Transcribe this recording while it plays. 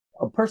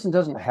a person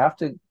doesn't have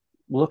to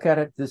look at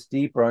it this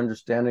deep or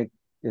understand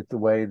it the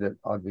way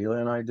that Agvila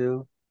and I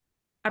do.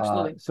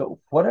 Absolutely. So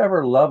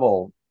whatever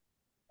level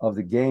of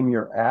the game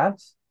you're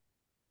at,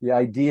 the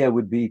idea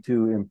would be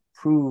to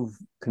improve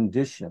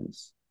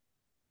conditions.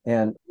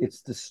 And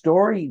it's the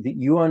story that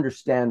you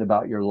understand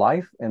about your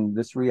life and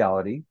this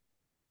reality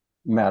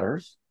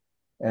matters.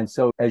 And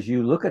so as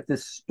you look at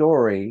this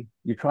story,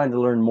 you're trying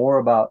to learn more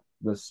about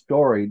the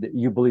story that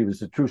you believe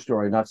is a true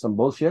story, not some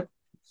bullshit.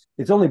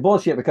 It's only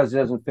bullshit because it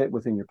doesn't fit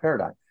within your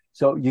paradigm.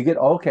 So you get,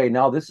 okay,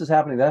 now this is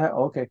happening. That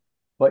okay.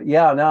 But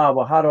yeah, now,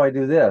 well, how do I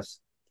do this?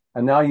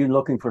 And now you're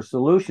looking for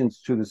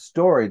solutions to the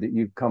story that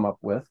you've come up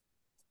with.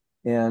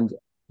 And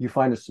you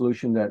find a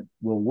solution that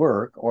will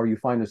work, or you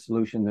find a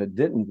solution that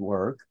didn't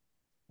work.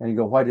 And you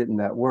go, why didn't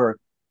that work?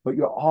 But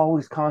you're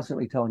always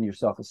constantly telling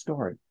yourself a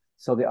story.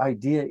 So the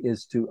idea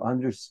is to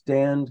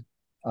understand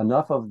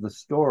enough of the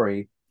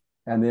story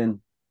and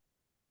then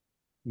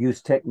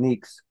use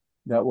techniques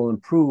that will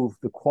improve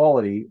the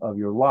quality of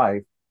your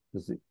life,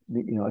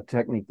 a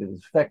technique that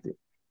is effective.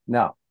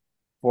 Now,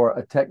 for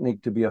a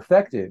technique to be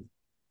effective,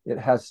 it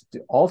has to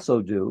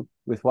also do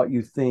with what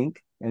you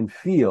think and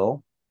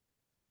feel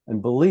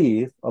and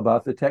believe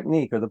about the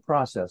technique or the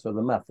process or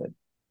the method,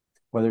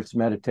 whether it's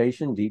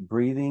meditation, deep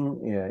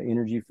breathing,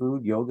 energy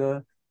food,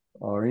 yoga,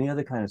 or any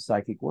other kind of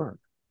psychic work.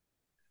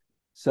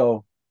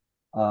 So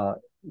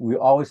we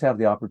always have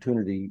the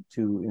opportunity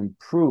to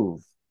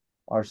improve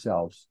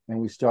ourselves. And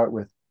we start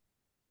with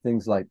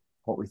things like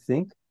what we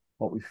think,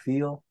 what we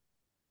feel,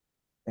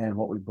 and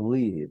what we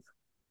believe,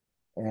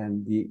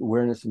 and the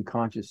awareness and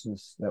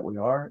consciousness that we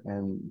are.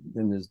 And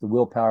then there's the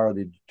willpower,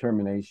 the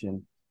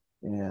determination,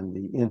 and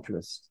the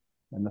interest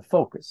and the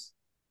focus.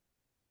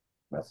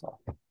 That's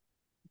all.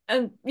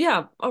 And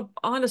yeah,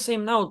 on the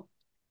same note,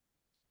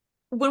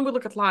 when we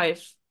look at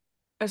life,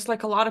 it's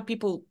like a lot of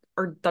people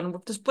are done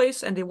with this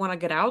place and they want to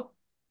get out.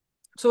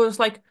 So it's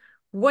like,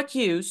 what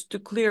use to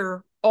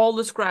clear all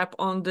the scrap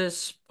on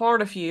this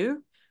part of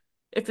you,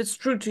 if it's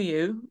true to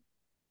you,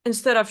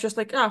 instead of just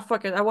like, ah,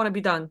 fuck it, I want to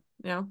be done,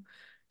 you know?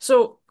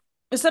 So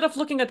instead of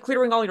looking at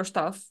clearing all your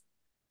stuff,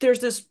 there's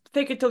this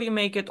fake it till you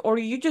make it, or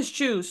you just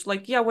choose,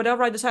 like, yeah,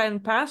 whatever I decide in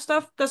past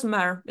stuff doesn't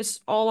matter. It's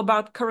all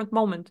about current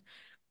moment.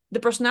 The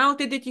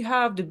personality that you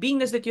have, the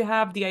beingness that you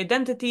have, the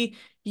identity,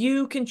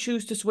 you can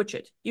choose to switch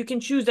it. You can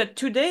choose that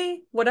today,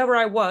 whatever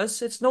I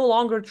was, it's no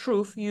longer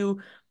truth.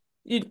 You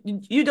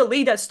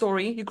delete that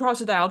story, you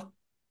cross it out,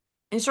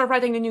 and start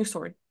writing a new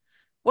story.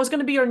 What's going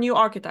to be your new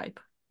archetype,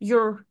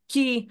 your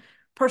key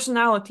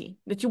personality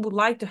that you would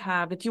like to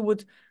have, that you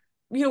would,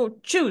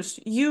 choose?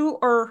 You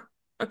are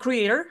a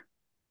creator.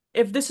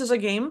 If this is a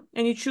game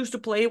and you choose to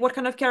play, what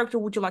kind of character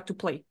would you like to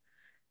play?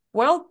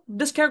 Well,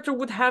 this character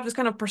would have this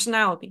kind of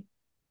personality.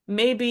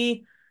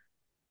 Maybe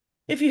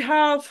if you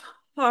have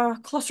a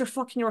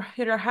clusterfuck in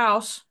your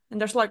house and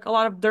there's like a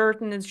lot of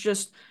dirt and it's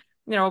just,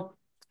 you know,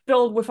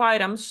 filled with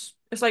items,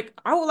 it's like,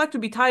 I would like to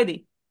be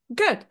tidy.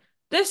 Good.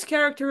 This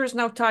character is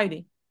now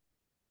tidy.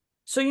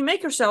 So you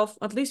make yourself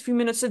at least a few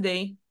minutes a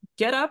day,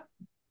 get up,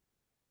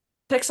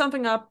 pick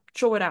something up,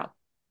 throw it out.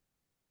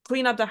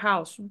 Clean up the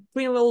house,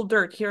 clean a little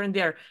dirt here and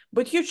there.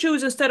 But you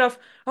choose, instead of,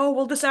 oh,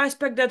 well, this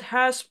aspect that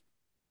has,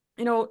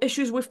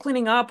 issues with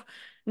cleaning up,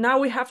 now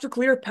we have to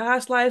clear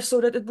past lives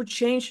so that it would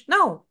change.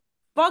 No,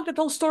 fuck that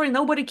whole story.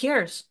 Nobody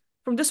cares.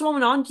 From this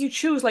moment on, you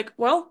choose, like,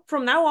 well,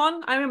 from now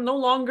on, I am no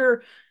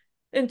longer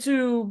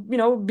into,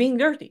 being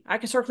dirty. I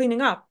can start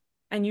cleaning up.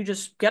 And you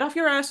just get off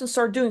your ass and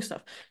start doing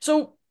stuff.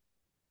 So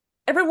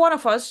every one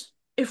of us,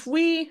 if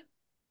we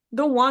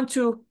don't want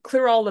to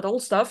clear all that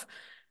old stuff,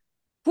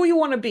 who you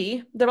want to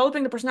be,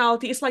 developing the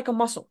personality is like a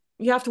muscle.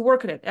 You have to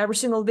work at it every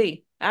single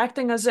day,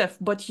 acting as if,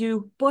 but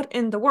you put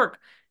in the work.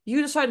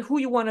 You decide who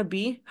you want to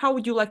be, how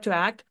would you like to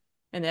act,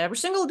 and every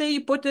single day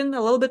you put in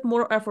a little bit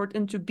more effort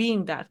into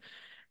being that.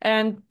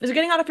 And it's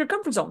getting out of your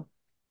comfort zone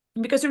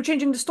because you're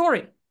changing the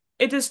story.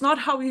 It is not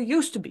how you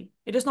used to be.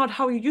 It is not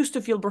how you used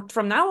to feel. But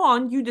from now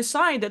on, you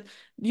decide that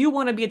you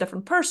want to be a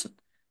different person.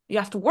 You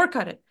have to work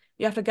at it.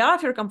 You have to get out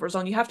of your comfort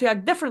zone. You have to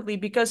act differently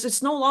because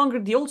it's no longer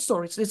the old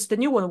story. It's the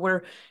new one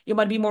where you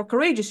might be more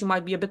courageous. You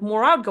might be a bit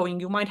more outgoing.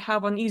 You might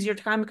have an easier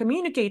time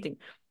communicating.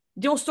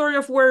 The old story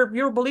of where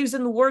your beliefs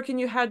didn't work and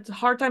you had a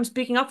hard time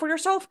speaking up for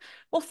yourself.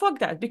 Well, fuck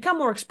that. Become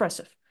more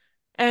expressive.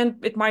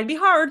 And it might be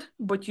hard,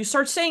 but you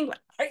start saying,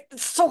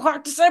 it's so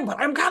hard to say, but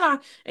I'm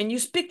gonna. And you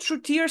speak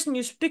through tears and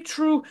you speak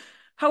through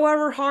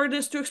however hard it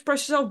is to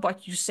express yourself,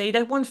 but you say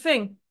that one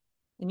thing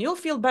and you'll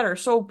feel better.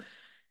 So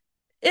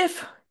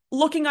if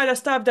looking at a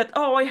stuff that,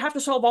 oh, I have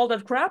to solve all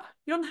that crap,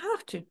 you don't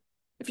have to.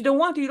 If you don't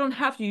want to, you don't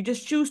have to. You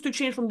just choose to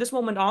change from this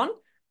moment on,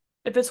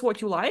 if it's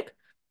what you like,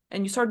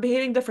 and you start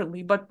behaving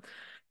differently. But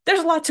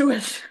there's a lot to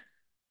it.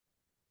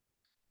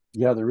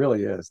 Yeah, there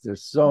really is.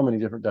 There's so many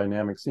different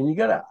dynamics. And you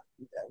got a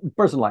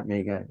person like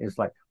me, it's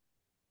like,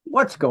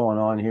 what's going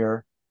on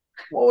here?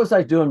 What was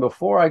I doing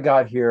before I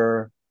got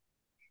here?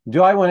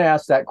 Do I want to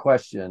ask that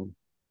question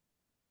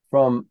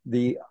from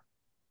the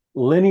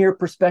linear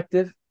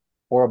perspective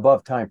or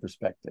above time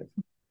perspective?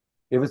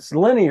 If it's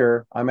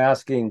linear, I'm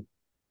asking,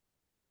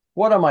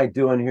 what am I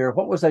doing here?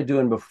 What was I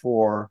doing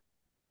before?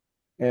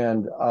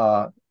 And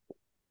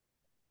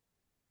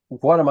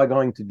what am I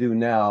going to do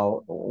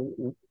now?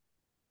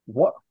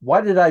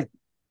 Why did I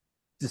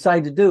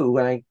decide to do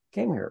when I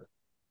came here?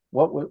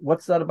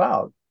 What's that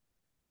about?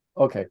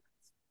 Okay,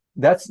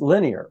 that's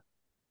linear.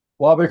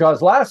 Well,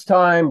 because last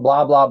time,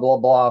 blah blah blah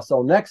blah.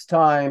 So next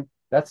time,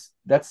 that's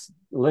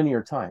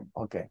linear time.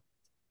 Okay,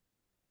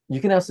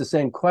 you can ask the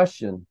same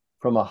question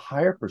from a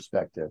higher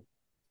perspective,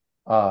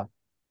 uh,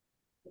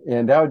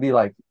 and that would be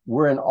like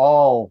we're in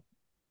all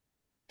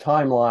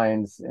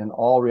timelines and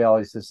all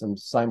reality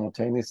systems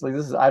simultaneously.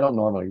 This is I don't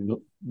normally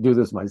do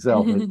this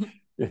myself, but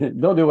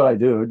don't do what I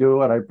do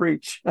what I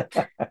preach.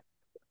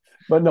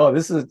 But no,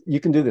 this is you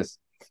can do this.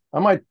 I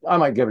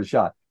might give it a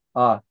shot.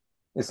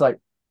 It's like,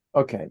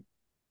 okay,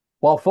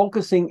 while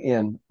focusing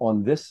in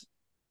on this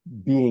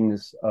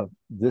beingness of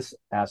this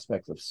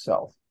aspect of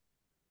self,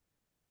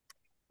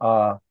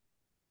 uh,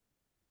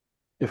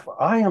 if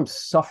I am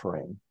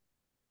suffering,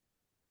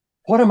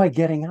 what am I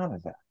getting out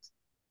of that?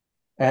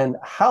 And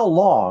how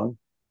long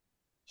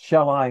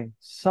shall I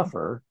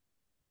suffer?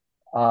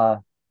 Uh,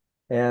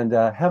 and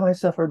have I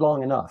suffered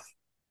long enough?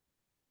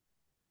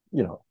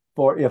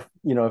 For if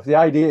the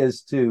idea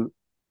is to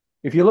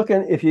if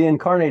you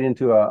incarnate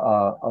into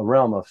a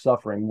realm of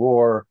suffering,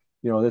 war,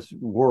 this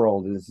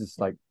world is just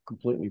like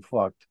completely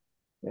fucked.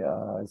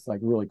 It's like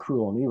really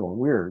cruel and evil and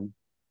weird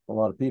for a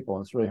lot of people,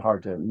 and it's really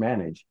hard to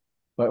manage.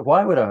 But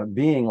why would a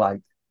being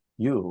like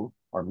you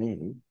or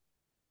me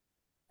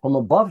from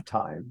above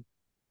time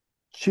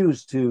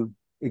choose to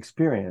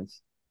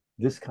experience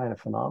this kind of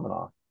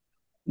phenomena?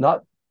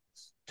 Not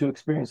to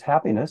experience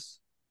happiness.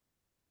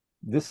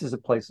 This is a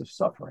place of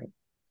suffering,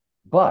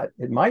 but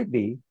it might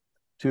be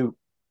to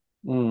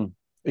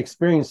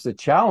experience the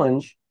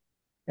challenge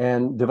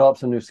and develop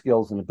some new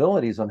skills and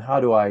abilities on how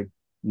do I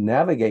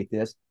navigate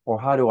this, or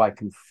how do I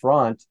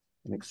confront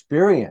and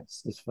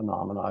experience this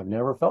phenomenon I've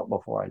never felt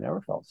before. I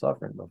never felt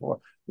suffering before.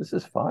 This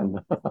is fun.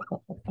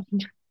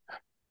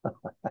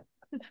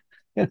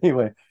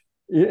 Anyway,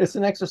 it's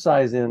an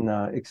exercise in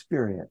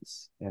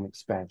experience and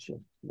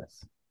expansion.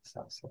 Yes,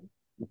 sounds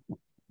like.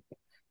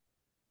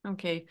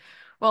 Okay.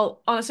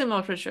 Well, on a similar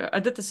note, Rich, I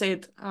did to say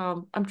it.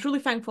 I'm truly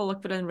thankful,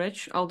 Liquid and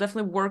Rich. I'll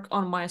definitely work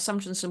on my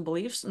assumptions and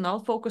beliefs, and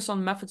I'll focus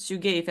on methods you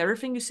gave.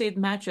 Everything you said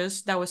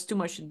matches. That was too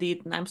much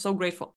indeed, and I'm so grateful.